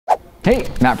Hey,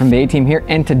 Matt from the A-Team here,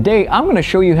 and today I'm going to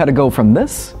show you how to go from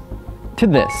this to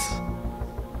this.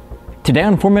 Today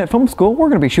on 4 Minute Film School, we're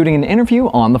going to be shooting an interview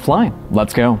on the fly.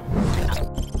 Let's go.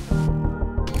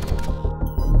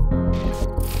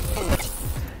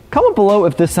 Comment below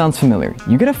if this sounds familiar.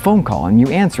 You get a phone call and you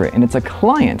answer it, and it's a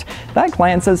client. That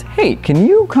client says, hey, can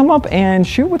you come up and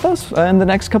shoot with us in the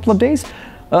next couple of days?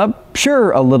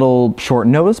 Sure, a little short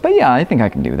notice, but yeah, I think I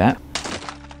can do that.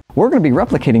 We're going to be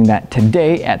replicating that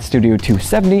today at Studio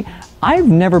 270. I've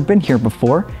never been here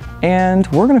before, and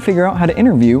we're going to figure out how to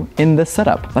interview in this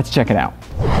setup. Let's check it out.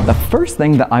 The first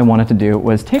thing that I wanted to do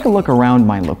was take a look around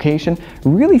my location,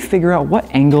 really figure out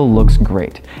what angle looks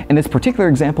great. In this particular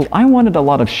example, I wanted a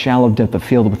lot of shallow depth of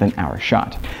field within our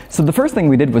shot. So the first thing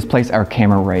we did was place our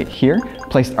camera right here,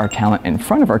 placed our talent in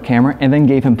front of our camera, and then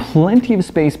gave him plenty of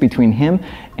space between him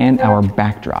and our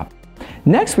backdrop.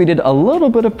 Next, we did a little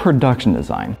bit of production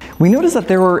design. We noticed that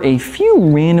there were a few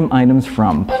random items,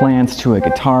 from plants to a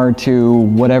guitar to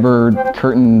whatever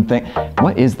curtain thing.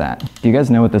 What is that? Do you guys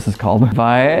know what this is called?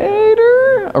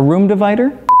 Divider? A room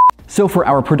divider? So for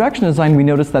our production design, we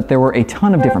noticed that there were a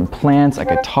ton of different plants, a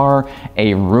guitar,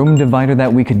 a room divider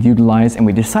that we could utilize, and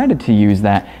we decided to use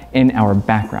that in our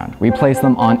background. We placed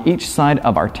them on each side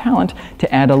of our talent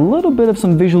to add a little bit of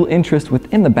some visual interest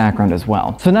within the background as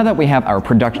well. So now that we have our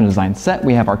production design set,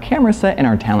 we have our camera set and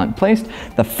our talent placed,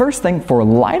 the first thing for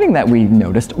lighting that we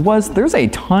noticed was there's a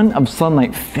ton of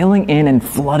sunlight filling in and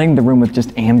flooding the room with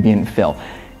just ambient fill.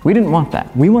 We didn't want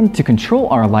that. We wanted to control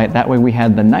our light, that way we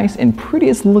had the nice and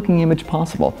prettiest looking image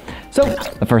possible. So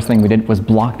the first thing we did was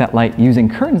block that light using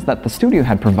curtains that the studio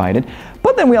had provided,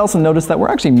 but then we also noticed that we're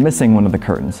actually missing one of the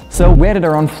curtains. So we added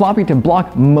our own floppy to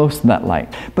block most of that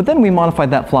light. But then we modified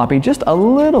that floppy just a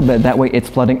little bit, that way it's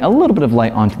flooding a little bit of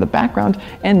light onto the background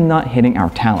and not hitting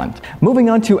our talent. Moving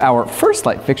on to our first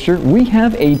light fixture, we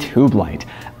have a tube light.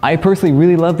 I personally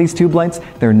really love these tube lights.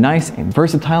 They're nice and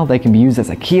versatile. They can be used as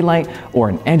a key light or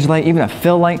an edge light, even a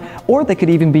fill light, or they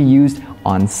could even be used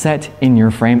on set in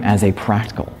your frame as a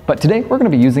practical. But today we're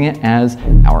going to be using it as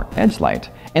our edge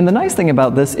light. And the nice thing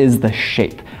about this is the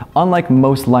shape. Unlike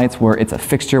most lights where it's a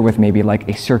fixture with maybe like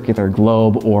a circular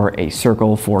globe or a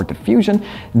circle for diffusion,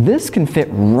 this can fit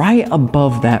right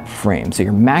above that frame. So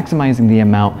you're maximizing the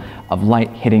amount of light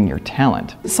hitting your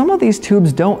talent. Some of these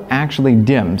tubes don't actually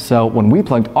dim, so when we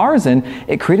plugged ours in,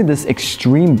 it created this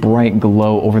extreme bright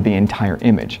glow over the entire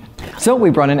image. So we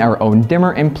brought in our own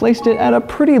dimmer and placed it at a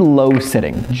pretty low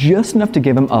setting, just enough to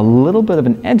give him a little bit of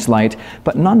an edge light,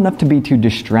 but not enough to be too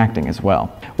distracting as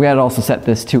well. We had also set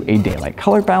this to a daylight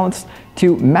color balance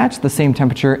to match the same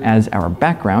temperature as our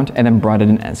background, and then brought it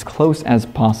in as close as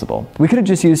possible. We could have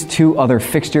just used two other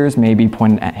fixtures, maybe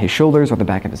pointed at his shoulders or the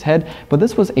back of his head, but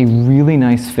this was a really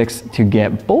nice fix to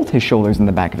get both his shoulders and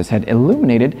the back of his head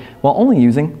illuminated while only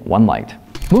using one light.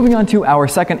 Moving on to our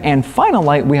second and final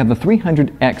light, we have the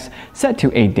 300X set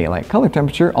to a daylight color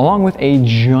temperature along with a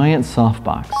giant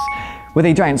softbox. With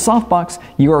a giant softbox,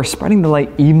 you are spreading the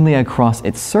light evenly across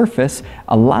its surface,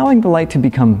 allowing the light to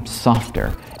become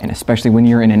softer. And especially when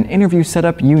you're in an interview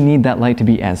setup, you need that light to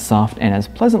be as soft and as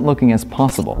pleasant looking as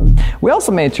possible. We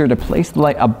also made sure to place the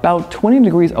light about 20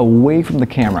 degrees away from the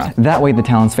camera. That way the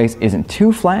talent's face isn't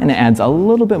too flat and it adds a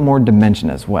little bit more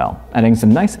dimension as well, adding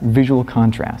some nice visual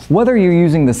contrast. Whether you're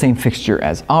using the same fixture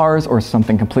as ours or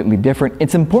something completely different,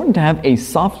 it's important to have a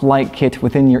soft light kit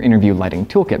within your interview lighting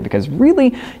toolkit, because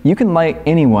really you can light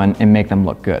anyone and make them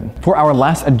look good. For our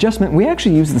last adjustment, we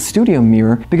actually used the studio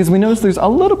mirror because we noticed there's a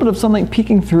little bit of sunlight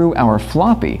peeking through our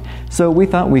floppy. So we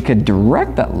thought we could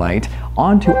direct that light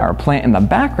onto our plant in the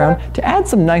background to add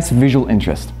some nice visual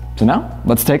interest. So now,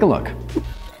 let's take a look.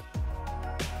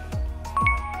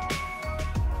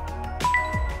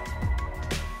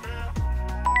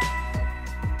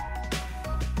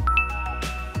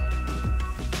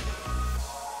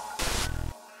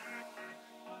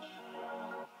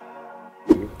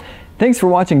 Thanks for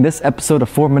watching this episode of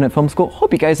 4 Minute Film School.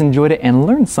 Hope you guys enjoyed it and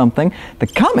learned something. The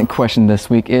comment question this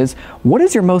week is, what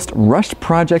is your most rushed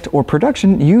project or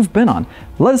production you've been on?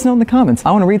 Let us know in the comments.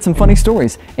 I want to read some funny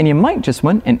stories, and you might just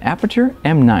win an Aputure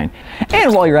M9.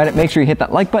 And while you're at it, make sure you hit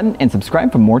that like button and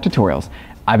subscribe for more tutorials.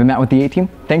 I've been Matt with the A-Team.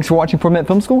 Thanks for watching 4 Minute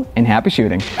Film School, and happy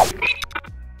shooting.